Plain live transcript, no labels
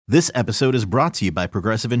This episode is brought to you by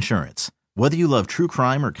Progressive Insurance. Whether you love true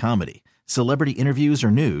crime or comedy, celebrity interviews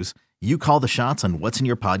or news, you call the shots on what's in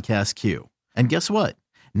your podcast queue. And guess what?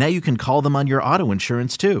 Now you can call them on your auto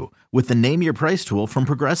insurance too with the Name Your Price tool from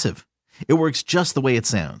Progressive. It works just the way it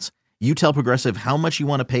sounds. You tell Progressive how much you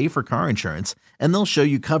want to pay for car insurance, and they'll show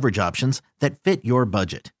you coverage options that fit your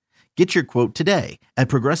budget. Get your quote today at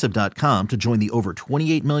Progressive.com to join the over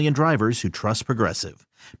 28 million drivers who trust Progressive.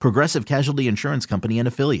 Progressive Casualty Insurance Company and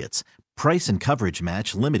Affiliates. Price and coverage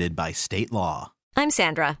match limited by state law. I'm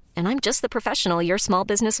Sandra, and I'm just the professional your small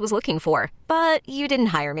business was looking for. But you didn't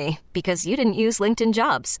hire me because you didn't use LinkedIn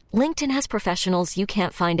Jobs. LinkedIn has professionals you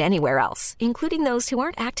can't find anywhere else, including those who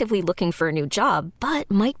aren't actively looking for a new job, but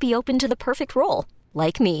might be open to the perfect role,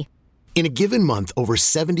 like me. In a given month, over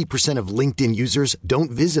 70% of LinkedIn users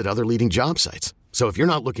don't visit other leading job sites. So if you're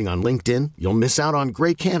not looking on LinkedIn, you'll miss out on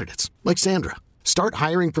great candidates like Sandra. Start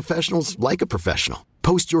hiring professionals like a professional.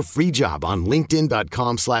 Post your free job on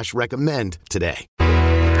linkedin.com/recommend today.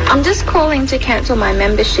 I'm just calling to cancel my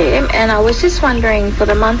membership, and I was just wondering for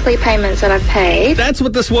the monthly payments that I've paid. That's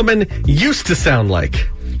what this woman used to sound like.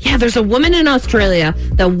 Yeah, there's a woman in Australia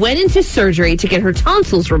that went into surgery to get her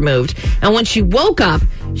tonsils removed. And when she woke up,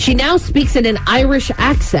 she now speaks in an Irish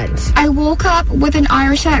accent. I woke up with an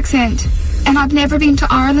Irish accent, and I've never been to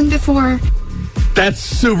Ireland before. That's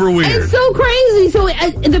super weird. It's so crazy. So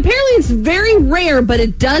apparently it's very rare, but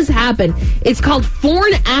it does happen. It's called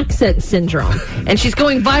foreign accent syndrome. And she's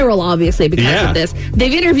going viral, obviously, because of this.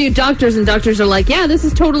 They've interviewed doctors, and doctors are like, yeah, this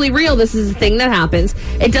is totally real. This is a thing that happens.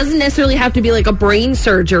 It doesn't necessarily have to be like a brain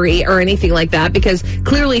surgery or anything like that, because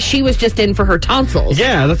clearly she was just in for her tonsils.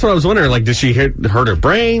 Yeah, that's what I was wondering. Like, did she hurt her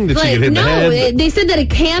brain? Did she get hit in the head? No, they said that it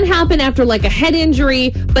can happen after like a head injury,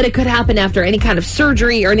 but it could happen after any kind of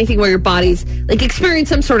surgery or anything where your body's like experience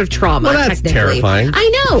some sort of trauma. Well, that's terrifying.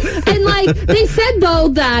 I know. And like they said though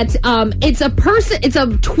that it's a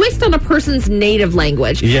twist on a person's native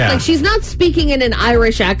language. Yeah. Like she's not speaking in an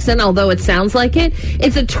Irish accent, although it sounds like it.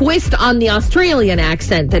 It's a twist on the Australian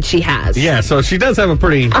accent that she has. Yeah, so she does have a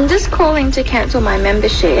pretty... I'm just calling to cancel my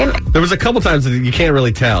membership. There was a couple times that you can't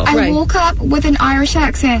really tell. I woke up with an Irish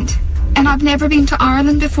accent, and I've never been to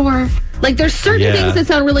Ireland before. Like, there's certain things that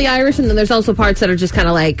sound really Irish, and then there's also parts that are just kind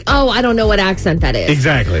of like, oh, I don't know what accent that is.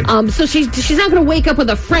 Exactly. So she's not going to wake up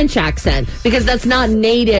with a French accent, because that's not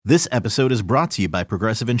native. This episode is brought to you by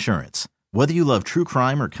Progressive Insurance. Whether you love true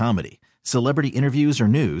crime or comedy, celebrity interviews or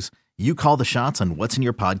news, you call the shots on what's in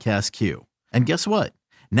your podcast queue. And guess what?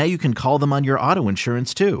 Now you can call them on your auto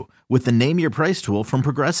insurance too with the Name Your Price tool from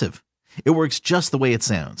Progressive. It works just the way it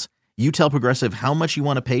sounds. You tell Progressive how much you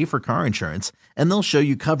want to pay for car insurance, and they'll show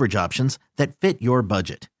you coverage options that fit your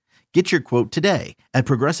budget. Get your quote today at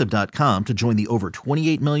Progressive.com to join the over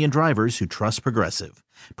 28 million drivers who trust Progressive.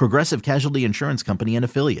 Progressive Casualty Insurance Company and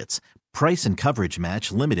Affiliates. Price and coverage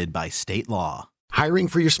match limited by state law. Hiring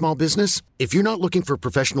for your small business? If you're not looking for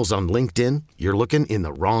professionals on LinkedIn, you're looking in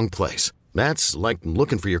the wrong place. That's like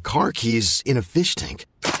looking for your car keys in a fish tank.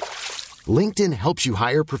 LinkedIn helps you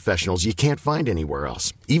hire professionals you can't find anywhere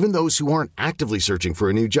else, even those who aren't actively searching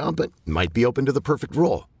for a new job but might be open to the perfect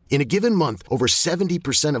role. In a given month, over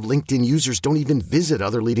 70% of LinkedIn users don't even visit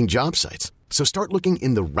other leading job sites. So start looking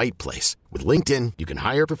in the right place. With LinkedIn, you can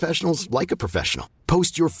hire professionals like a professional.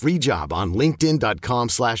 Post your free job on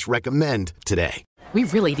linkedin.com/recommend today. We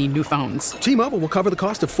really need new phones. T-Mobile will cover the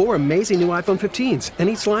cost of 4 amazing new iPhone 15s, and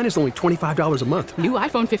each line is only $25 a month. New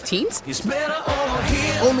iPhone 15s? It's better over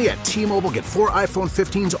here. Only at T-Mobile, get 4 iPhone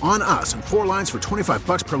 15s on us and 4 lines for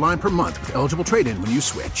 $25 per line per month with eligible trade-in when you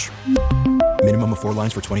switch. Minimum of 4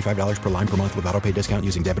 lines for $25 per line per month with autopay discount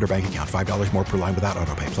using debit or bank account. $5 more per line without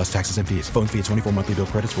autopay, plus taxes and fees. Phone fee at 24 monthly bill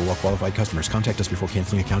credits for well-qualified customers. Contact us before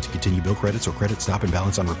canceling account to continue bill credits or credit stop and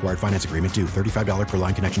balance on required finance agreement due. $35 per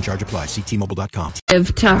line connection charge applies. See T-Mobile.com.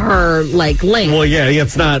 To her, like, length. Well, yeah,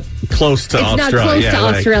 it's not close to Australia. It's not close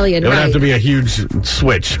to Australian, It would right. have to be a huge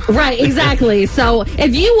switch. Right, exactly. So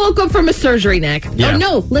if you woke up from a surgery, Nick. Yeah. Oh,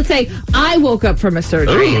 no, let's say I woke up from a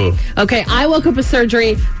surgery. Ooh. Okay, I woke up a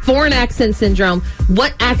surgery, foreign accent syndrome.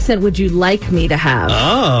 What accent would you like me to have?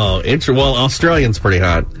 Oh, well, Australian's pretty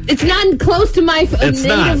hot. It's not close to my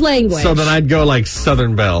native language. So then I'd go like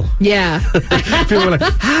Southern Belle. Yeah. People were like,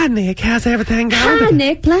 hi, Nick, how's everything going? Hi,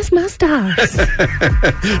 Nick, bless my stars.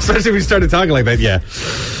 Especially if we started talking like that, yeah.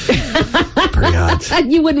 Pretty hot.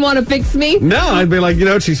 You wouldn't want to fix me? No, I'd be like,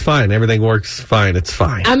 she's fine. Everything works fine. It's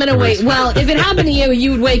fine. I'm going to wait. Well, if it happened to you,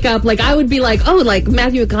 you would wake up, like, I would be like, oh, like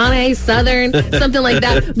Matthew McConaughey, Southern, something like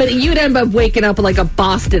that. But you'd end up waking up with like a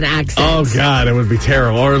Boston accent. Oh, God, it would be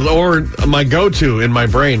terrible. Or my go-to in my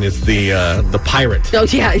brain is the pirate. Oh,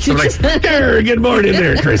 yeah. So I'm like, good morning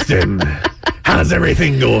there, Kristen. How How's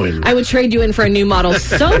everything going? I would trade you in for a new model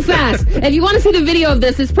so fast. If you want to see the video of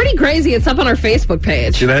this, it's pretty crazy. It's up on our Facebook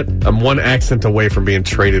page. See that? I'm one accent away from being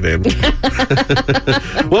traded in.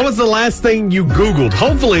 What was the last thing you Googled?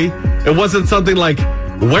 Hopefully, it wasn't something like,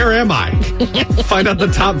 where am I? Find out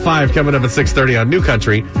the top 5 coming up at 6:30 on New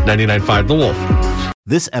Country 99.5 The Wolf.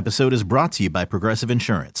 This episode is brought to you by Progressive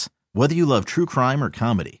Insurance. Whether you love true crime or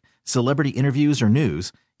comedy, celebrity interviews or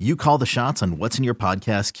news, you call the shots on what's in your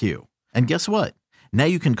podcast queue. And guess what? Now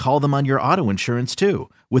you can call them on your auto insurance too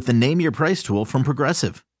with the Name Your Price tool from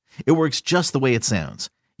Progressive. It works just the way it sounds.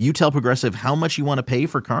 You tell Progressive how much you want to pay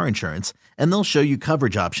for car insurance, and they'll show you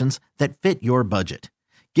coverage options that fit your budget.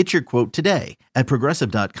 Get your quote today at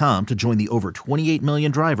Progressive.com to join the over 28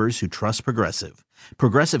 million drivers who trust Progressive.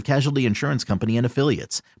 Progressive Casualty Insurance Company and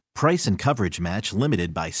Affiliates. Price and coverage match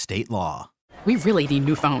limited by state law. We really need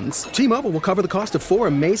new phones. T-Mobile will cover the cost of 4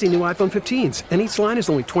 amazing new iPhone 15s, and each line is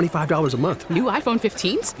only $25 a month. New iPhone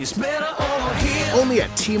 15s? It's better over here. Only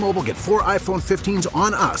at T-Mobile, get 4 iPhone 15s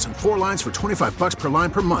on us and 4 lines for $25 per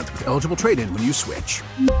line per month with eligible trade-in when you switch.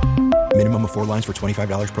 Minimum of 4 lines for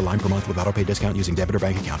 $25 per line per month with autopay discount using debit or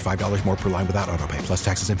bank account. $5 more per line without autopay, plus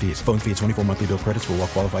taxes and fees. Phone fee at 24 monthly bill credits for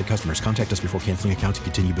well-qualified customers. Contact us before canceling account to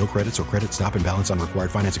continue bill credits or credit stop and balance on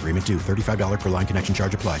required finance agreement due. $35 per line connection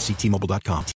charge applies. See T-Mobile.com.